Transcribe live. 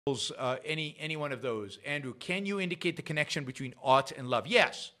any one of those. Andrew, can you indicate the connection between art and love?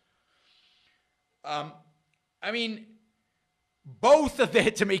 Yes. I mean, both are there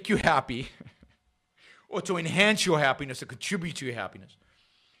to make you happy or to enhance your happiness or contribute to your happiness.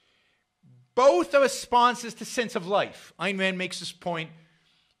 Both are responses to sense of life. Ayn Rand makes this point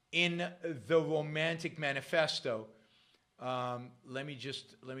in the Romantic Manifesto. Let me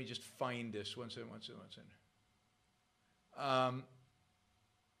just find this. One second.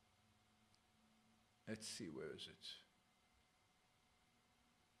 Let's see, where is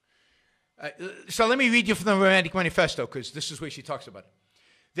it? So let me read you from the Romantic Manifesto, because this is where she talks about it.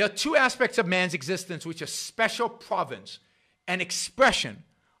 There are two aspects of man's existence which are special province and expression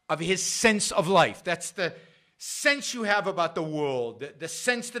of his sense of life. That's the sense you have about the world, the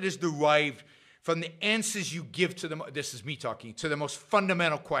sense that is derived from the answers you give to them. This is me talking, to the most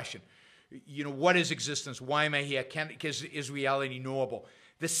fundamental question. You know, what is existence? Why am I here? Is reality knowable?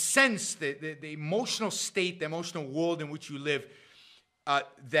 The sense, the emotional state, the emotional world in which you live,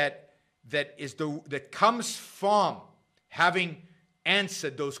 that comes from having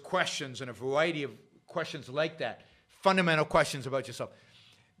answered those questions and a variety of questions like that, fundamental questions about yourself.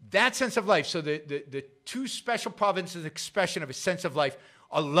 That sense of life, so the two special provinces expression of a sense of life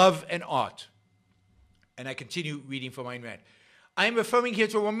are love and art. And I continue reading from Ayn Rand. I am referring here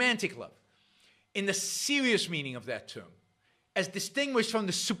to romantic love, in the serious meaning of that term, as distinguished from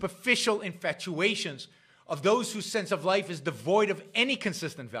the superficial infatuations of those whose sense of life is devoid of any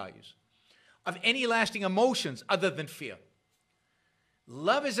consistent values, of any lasting emotions other than fear.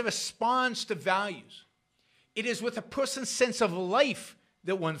 Love is a response to values. It is with a person's sense of life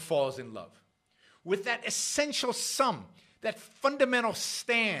that one falls in love, with that essential sum, that fundamental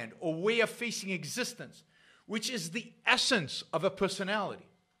stand or way of facing existence, which is the essence of a personality.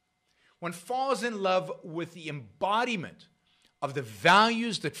 One falls in love with the embodiment of the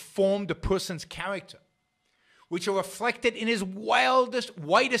values that form the person's character, which are reflected in his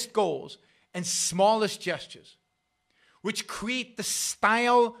widest goals and smallest gestures, which create the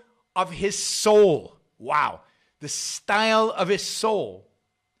style of his soul. Wow, the style of his soul.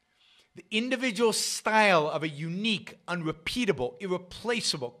 The individual style of a unique, unrepeatable,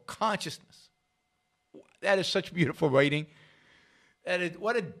 irreplaceable consciousness. That is such beautiful writing.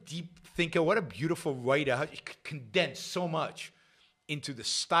 What a deep thinker, what a beautiful writer. How he could condense so much into the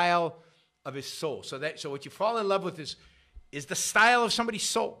style of his soul. So what you fall in love with is the style of somebody's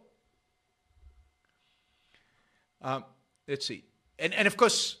soul. Let's see. And of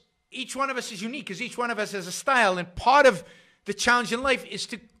course, each one of us is unique because each one of us has a style. And part of the challenge in life is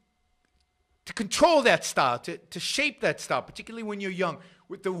to control that style, to shape that style, particularly when you're young,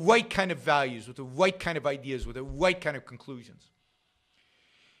 with the right kind of values, with the right kind of ideas, with the right kind of conclusions.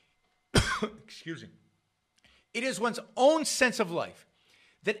 Excuse me. It is one's own sense of life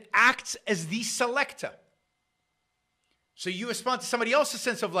that acts as the selector. So you respond to somebody else's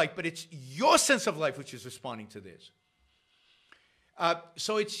sense of life, but it's your sense of life which is responding to theirs.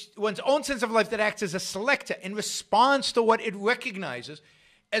 So it's one's own sense of life that acts as a selector in response to what it recognizes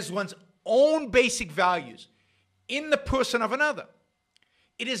as one's own basic values in the person of another.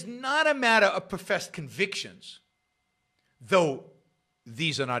 It is not a matter of professed convictions, though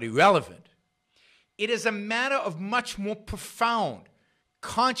these are not irrelevant. It is a matter of much more profound,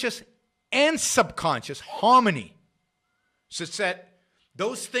 conscious and subconscious harmony. So it's that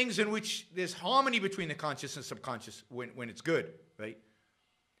those things in which there's harmony between the conscious and subconscious when it's good, right?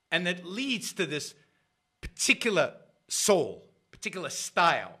 And that leads to this particular soul, particular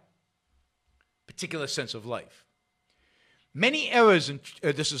style, particular sense of life. Many errors,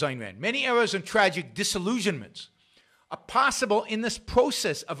 this is Ayn Rand, many errors and tragic disillusionments are possible in this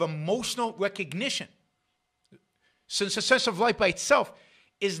process of emotional recognition, since a sense of life by itself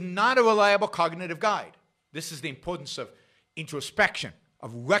is not a reliable cognitive guide. This is the importance of introspection,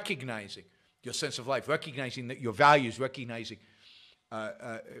 of recognizing your sense of life, recognizing that your values, recognizing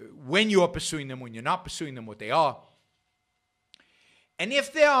when you are pursuing them, when you're not pursuing them, what they are. And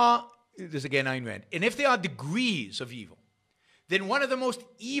if there are, this is again Ayn Rand, and if there are degrees of evil, then one of the most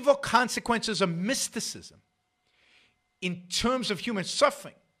evil consequences of mysticism in terms of human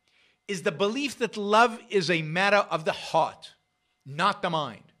suffering is the belief that love is a matter of the heart, not the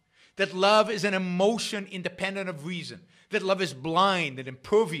mind. That love is an emotion independent of reason. That love is blind and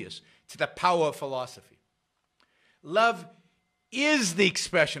impervious to the power of philosophy. Love is the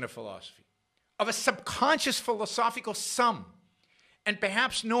expression of philosophy, of a subconscious philosophical sum. And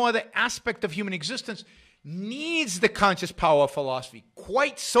perhaps no other aspect of human existence needs the conscious power of philosophy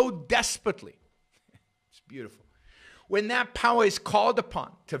quite so desperately. It's beautiful. When that power is called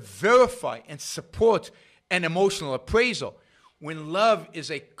upon to verify and support an emotional appraisal, when love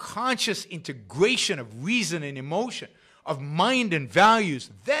is a conscious integration of reason and emotion, of mind and values,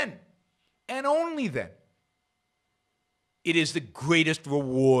 then, and only then, it is the greatest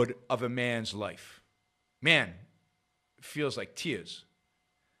reward of a man's life. Man, it feels like tears.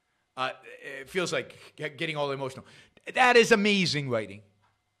 It feels like getting all emotional. That is amazing writing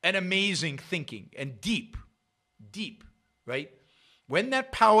and amazing thinking and deep, right? When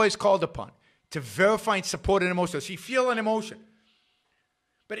that power is called upon to verify and support an emotion, so you feel an emotion,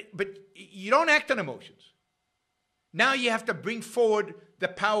 but you don't act on emotions. Now you have to bring forward the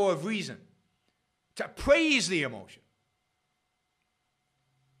power of reason to praise the emotion,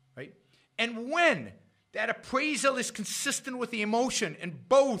 right? And when that appraisal is consistent with the emotion and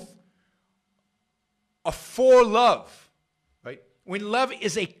both are for love, right? When love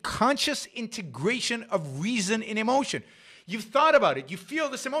is a conscious integration of reason and emotion. You've thought about it. You feel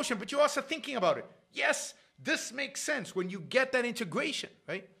this emotion, but you're also thinking about it. Yes, this makes sense when you get that integration,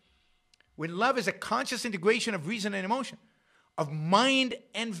 right? When love is a conscious integration of reason and emotion, of mind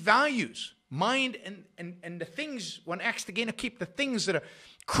and values, mind and the things one acts to gain or keep, the things that are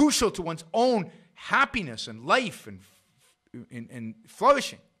crucial to one's own happiness and life and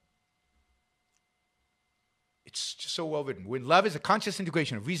flourishing. It's just so well written. When love is a conscious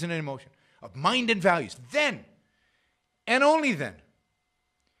integration of reason and emotion, of mind and values, then, and only then,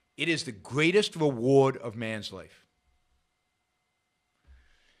 it is the greatest reward of man's life.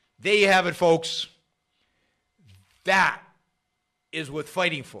 There you have it, folks. That is worth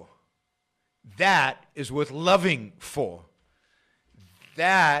fighting for. That is worth loving for.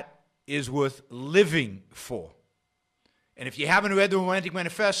 That is worth living for. And if you haven't read the Romantic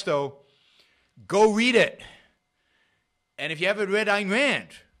Manifesto, go read it. And if you haven't read Ayn Rand,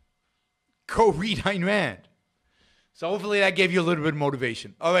 go read Ayn Rand. So hopefully that gave you a little bit of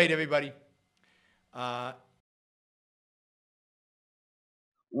motivation. All right, everybody.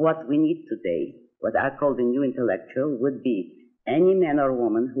 What we need today, what I call the new intellectual, would be any man or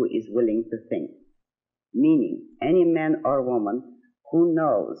woman who is willing to think. Meaning, any man or woman who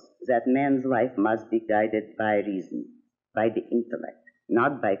knows that man's life must be guided by reason, by the intellect,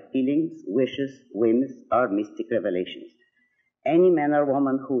 not by feelings, wishes, whims, or mystic revelations. Any man or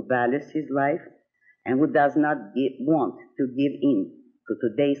woman who values his life and who does not want to give in to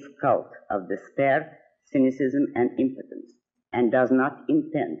today's cult of despair, cynicism, and impotence, and does not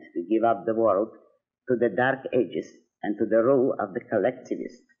intend to give up the world to the dark ages and to the rule of the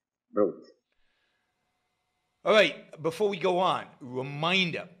collectivist brute. All right, before we go on,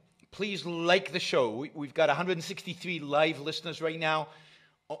 reminder, please like the show. We've got 163 live listeners right now,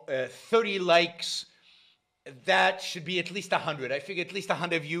 30 likes. That should be at least 100. I figure at least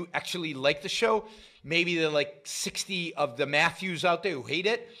 100 of you actually like the show. Maybe there are like 60 of the Matthews out there who hate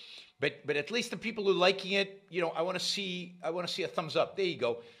it. But at least the people who are liking it, you know, I want to see a thumbs up. There you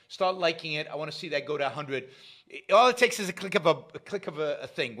go. Start liking it. I want to see that go to 100. All it takes is a click of a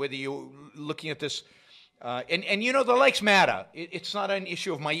thing, whether you're looking at this. And you know, the likes matter. It's not an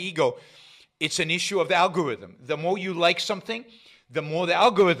issue of my ego. It's an issue of the algorithm. The more you like something, the more the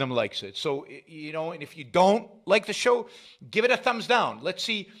algorithm likes it. So, you know, and if you don't like the show, give it a thumbs down. Let's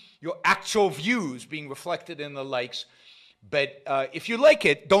see your actual views being reflected in the likes. But if you like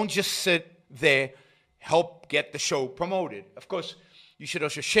it, don't just sit there. Help get the show promoted. Of course, you should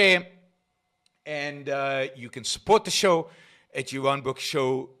also share. And you can support the show at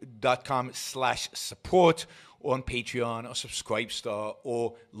JeronBrookShow.com/support, or on Patreon or Subscribestar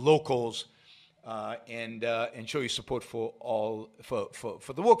or Locals, and show your support for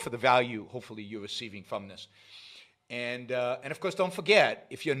the work, for the value hopefully you're receiving from this. And of course, don't forget,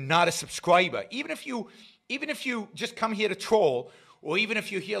 if you're not a subscriber, even if you just come here to troll, or even if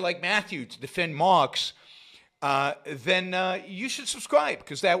you're here like Matthew to defend Marx, then you should subscribe,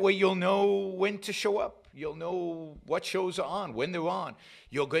 because that way you'll know when to show up. You'll know what shows are on, when they're on.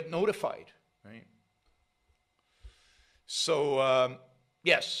 You'll get notified, right? So,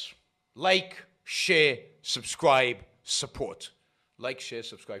 yes, like, share, subscribe, support. Like, share,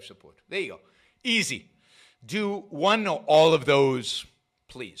 subscribe, support. There you go. Easy. Do one or all of those,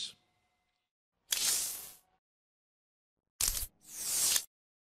 please.